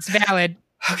 It's valid.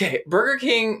 Okay, Burger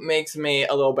King makes me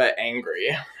a little bit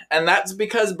angry. And that's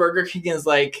because Burger King is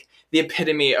like the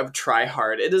epitome of try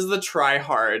hard. It is the try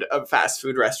hard of fast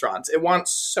food restaurants. It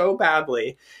wants so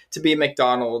badly to be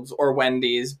McDonald's or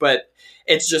Wendy's, but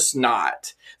it's just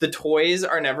not. The toys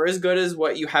are never as good as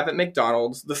what you have at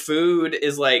McDonald's. The food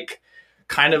is like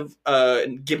kind of a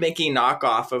gimmicky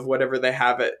knockoff of whatever they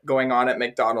have going on at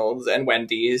McDonald's and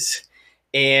Wendy's.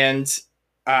 And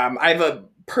I have a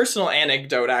personal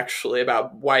anecdote actually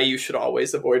about why you should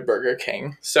always avoid Burger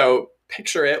King. So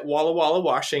picture it, Walla Walla,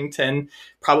 Washington,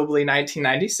 probably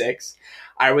 1996.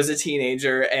 I was a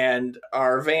teenager and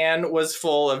our van was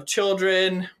full of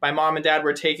children. My mom and dad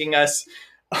were taking us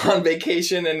on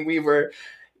vacation and we were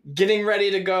getting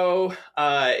ready to go.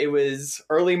 It was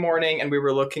early morning and we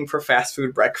were looking for fast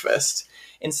food breakfast.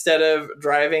 Instead of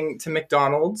driving to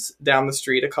McDonald's down the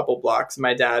street a couple blocks,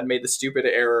 my dad made the stupid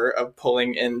error of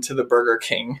pulling into the Burger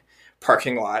King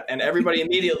parking lot. And everybody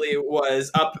immediately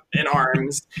was up in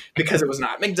arms because it was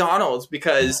not McDonald's.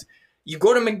 Because you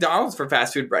go to McDonald's for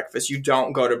fast food breakfast, you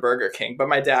don't go to Burger King. But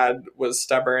my dad was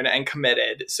stubborn and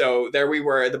committed. So there we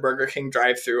were at the Burger King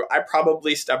drive-thru. I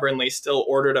probably stubbornly still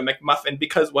ordered a McMuffin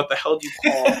because what the hell do you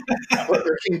call a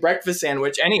Burger King breakfast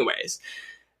sandwich anyways?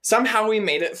 Somehow we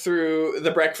made it through the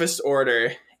breakfast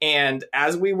order, and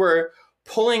as we were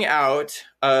pulling out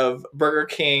of Burger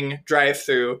King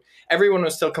drive-thru, everyone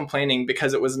was still complaining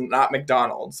because it was not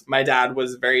McDonald's. My dad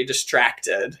was very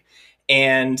distracted,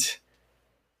 and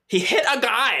he hit a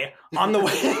guy on the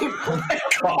way. Oh my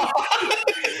God.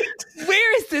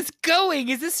 Where is this going?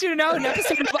 Is this an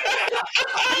episode of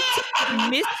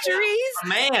Mysteries?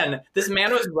 Man, this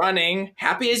man was running,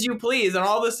 happy as you please, and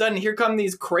all of a sudden, here come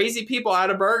these crazy people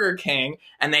out of Burger King,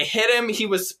 and they hit him. He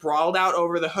was sprawled out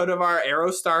over the hood of our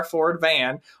Aerostar Ford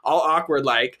van, all awkward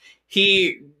like.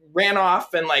 He ran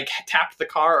off and like tapped the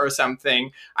car or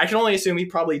something. I can only assume he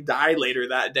probably died later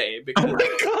that day because he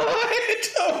was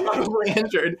probably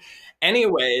injured.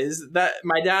 Anyways, that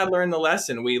my dad learned the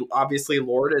lesson. We obviously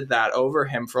lorded that over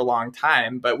him for a long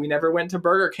time, but we never went to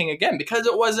Burger King again because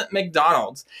it wasn't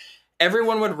McDonald's.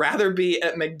 Everyone would rather be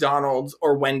at McDonald's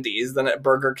or Wendy's than at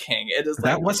Burger King. It is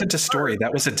that wasn't a story.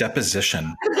 That was a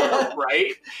deposition.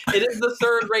 Right? It is the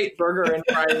third-rate burger and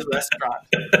fries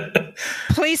restaurant.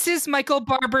 Places Michael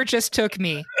Barber just took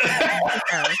me.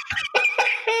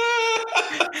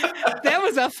 That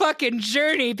was a fucking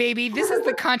journey, baby. This is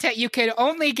the content you can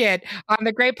only get on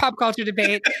the Great Pop Culture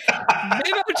Debate.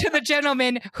 Memo to the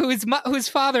gentleman whose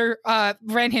father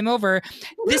ran him over.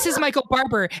 This is Michael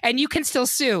Barber, and you can still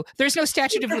sue. There's no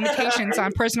statute of limitations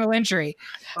on personal injury.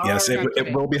 Yes,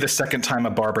 it will be the second time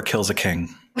a barber kills a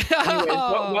king. Anyways,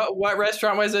 what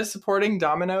restaurant was it supporting?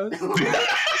 Domino's?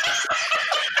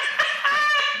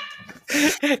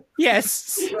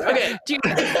 Yes. Okay.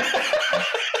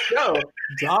 No,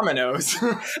 Domino's.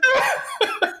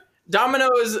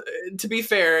 Domino's, to be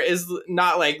fair, is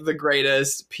not like the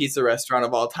greatest pizza restaurant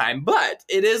of all time, but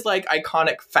it is like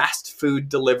iconic fast food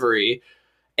delivery.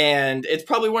 And it's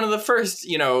probably one of the first,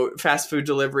 fast food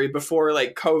delivery before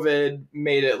like COVID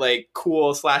made it like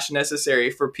cool / necessary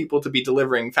for people to be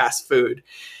delivering fast food.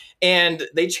 And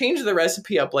they changed the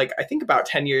recipe up like, I think about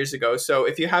 10 years ago. So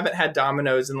if you haven't had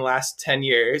Domino's in the last 10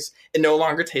 years, it no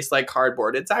longer tastes like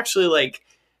cardboard. It's actually like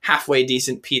halfway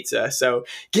decent pizza. So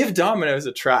give Domino's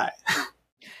a try.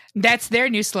 That's their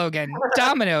new slogan.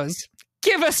 Domino's,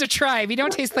 give us a try. We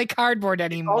don't taste like cardboard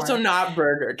anymore. Also not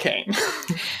Burger King.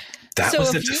 That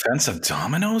was the defense of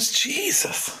Domino's?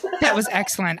 Jesus. That was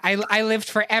excellent. I lived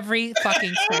for every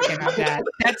fucking second of that.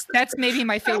 That's maybe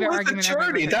my favorite argument.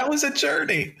 That was a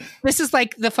journey. This is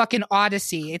like the fucking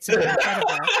Odyssey. It's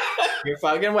incredible. You're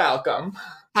fucking welcome.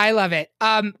 I love it.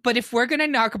 But if we're going to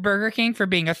knock Burger King for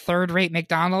being a third-rate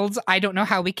McDonald's, I don't know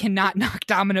how we cannot knock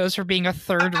Domino's for being a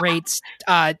third-rate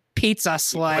pizza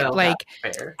slut. Well, like,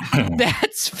 that's fair.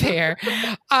 That's fair.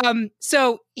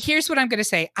 So here's what I'm going to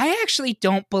say. I actually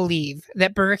don't believe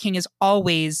that Burger King is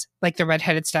always like the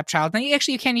redheaded stepchild. And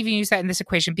actually, you can't even use that in this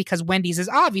equation because Wendy's is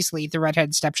obviously the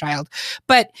redheaded stepchild.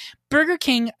 But Burger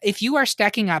King, if you are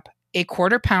stacking up a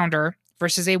quarter pounder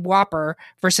versus a Whopper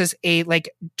versus a like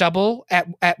double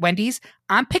at Wendy's,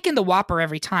 I'm picking the Whopper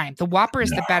every time. The Whopper is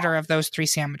the better of those three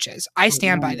sandwiches. I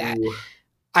stand by that.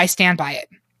 I stand by it.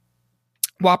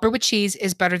 Whopper with cheese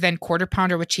is better than Quarter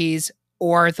Pounder with cheese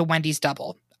or the Wendy's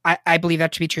double. I believe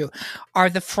that to be true. Are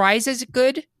the fries as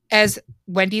good as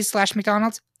Wendy's /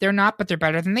 McDonald's? They're not, but they're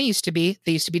better than they used to be.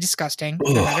 They used to be disgusting.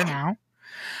 They're better now.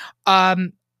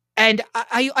 And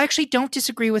I actually don't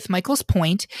disagree with Michael's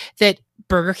point that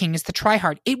Burger King is the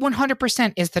tryhard. It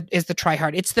 100% is the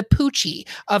tryhard. It's the Poochie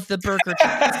of the burger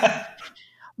joints.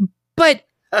 But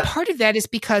part of that is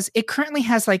because it currently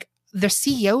has like the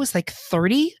CEO is like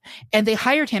 30 and they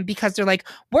hired him because they're like,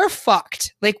 we're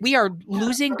fucked. Like we are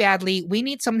losing badly. We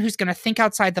need someone who's going to think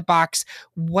outside the box.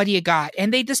 What do you got?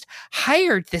 And they just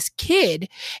hired this kid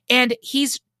and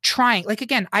he's trying. Like,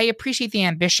 again, I appreciate the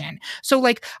ambition. So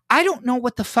like, I don't know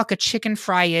what the fuck a chicken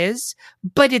fry is,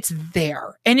 but it's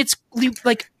there. And it's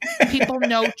like, people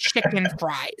know chicken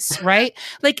fries, right?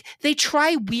 Like they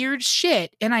try weird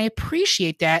shit. And I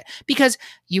appreciate that because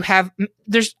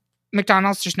there's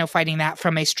McDonald's, there's no fighting that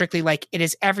from a strictly like it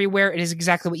is everywhere. It is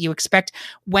exactly what you expect.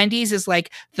 Wendy's is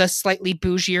like the slightly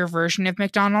bougier version of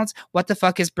McDonald's. What the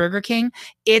fuck is Burger King?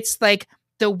 It's like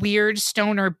the weird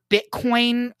stoner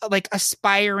Bitcoin, like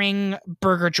aspiring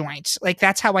burger joint. Like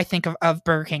that's how I think of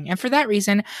Burger King. And for that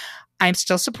reason, I'm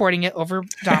still supporting it over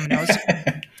Domino's.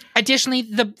 Additionally,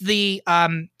 the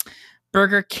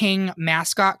Burger King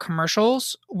mascot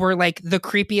commercials were like the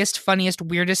creepiest, funniest,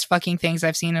 weirdest fucking things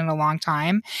I've seen in a long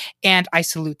time. And I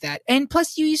salute that. And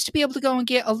plus you used to be able to go and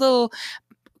get a little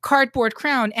cardboard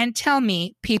crown and tell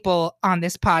me, people on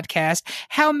this podcast,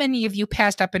 how many of you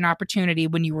passed up an opportunity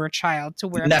when you were a child to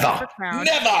wear a cardboard crown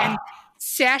and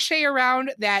sashay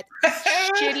around that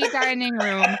shitty dining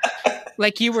room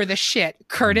like you were the shit.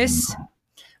 Curtis?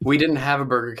 We didn't have a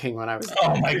Burger King when I was.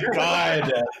 Oh my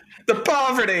God. The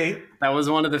poverty. That was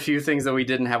one of the few things that we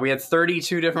didn't have. We had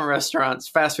 32 different restaurants,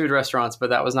 fast food restaurants,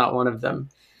 but that was not one of them.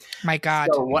 My God.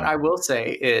 So what I will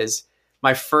say is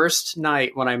my first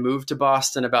night when I moved to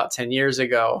Boston about 10 years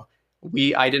ago,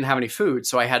 I didn't have any food.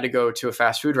 So I had to go to a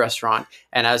fast food restaurant.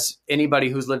 And as anybody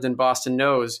who's lived in Boston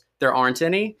knows, there aren't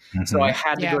any. Mm-hmm. So I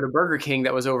had to go to Burger King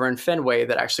that was over in Fenway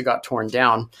that actually got torn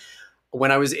down. When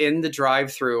I was in the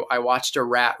drive-thru, I watched a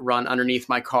rat run underneath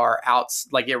my car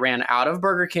like it ran out of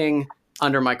Burger King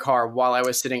under my car while I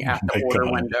was sitting at the order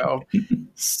window.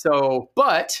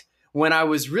 But when I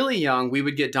was really young, we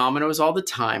would get Domino's all the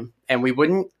time and we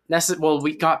wouldn't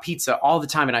we got pizza all the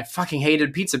time and I fucking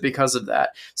hated pizza because of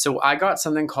that. So I got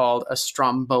something called a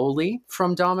Stromboli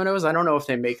from Domino's. I don't know if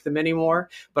they make them anymore,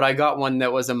 but I got one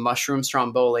that was a mushroom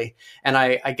Stromboli. And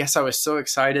I guess I was so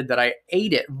excited that I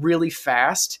ate it really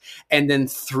fast and then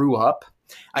threw up.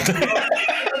 I threw up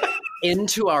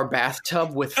into our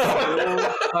bathtub with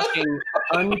fucking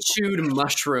unchewed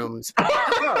mushrooms.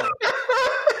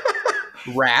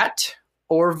 Rat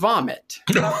or vomit?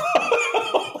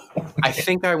 I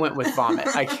think I went with vomit.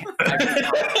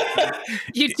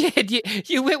 You did.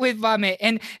 You went with vomit.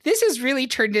 And this has really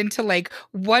turned into like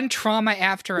one trauma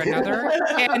after another.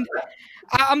 And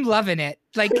I'm loving it.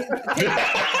 Like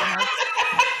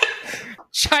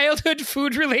childhood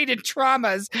food related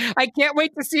traumas. I can't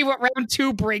wait to see what round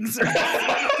 2 brings.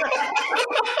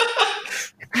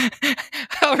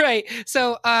 All right.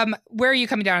 So where are you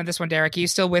coming down on this one, Derek? Are you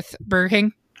still with Burger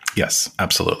King? Yes,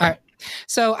 absolutely. All right.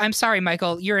 So I'm sorry,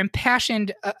 Michael, your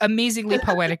impassioned, amazingly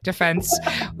poetic defense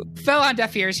fell on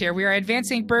deaf ears here. We are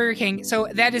advancing Burger King. So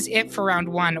that is it for round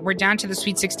 1. We're down to the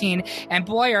Sweet 16. And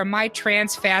boy, are my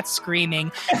trans fats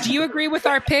screaming. Do you agree with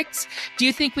our picks? Do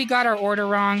you think we got our order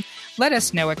wrong? Let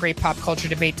us know at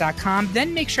greatpopculturedebate.com.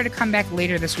 Then make sure to come back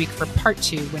later this week for part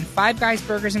 2 when Five Guys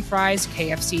Burgers and Fries,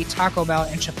 KFC, Taco Bell,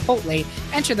 and Chipotle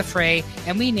enter the fray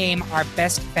and we name our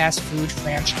best fast food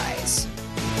franchise.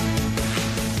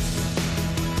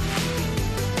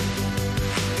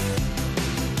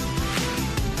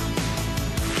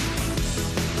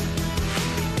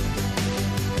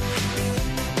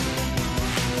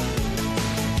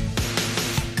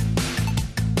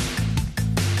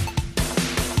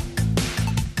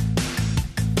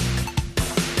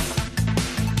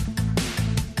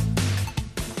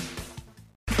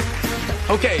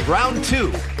 Okay, round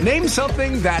 2. Name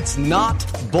something that's not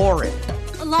boring.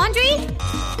 A laundry?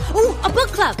 Ooh, a book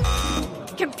club.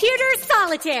 Computer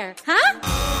solitaire, huh?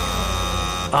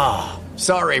 Ah, oh,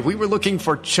 sorry, we were looking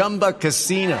for Chumba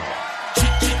Casino.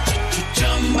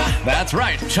 That's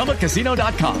right,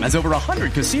 ChumbaCasino.com has over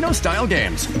 100 casino-style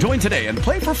games. Join today and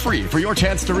play for free for your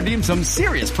chance to redeem some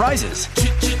serious prizes.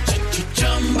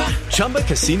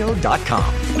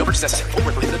 ChumbaCasino.com. No purchase necessary. Void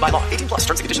where prohibited by law. 18+ terms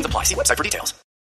and conditions apply. See website for details.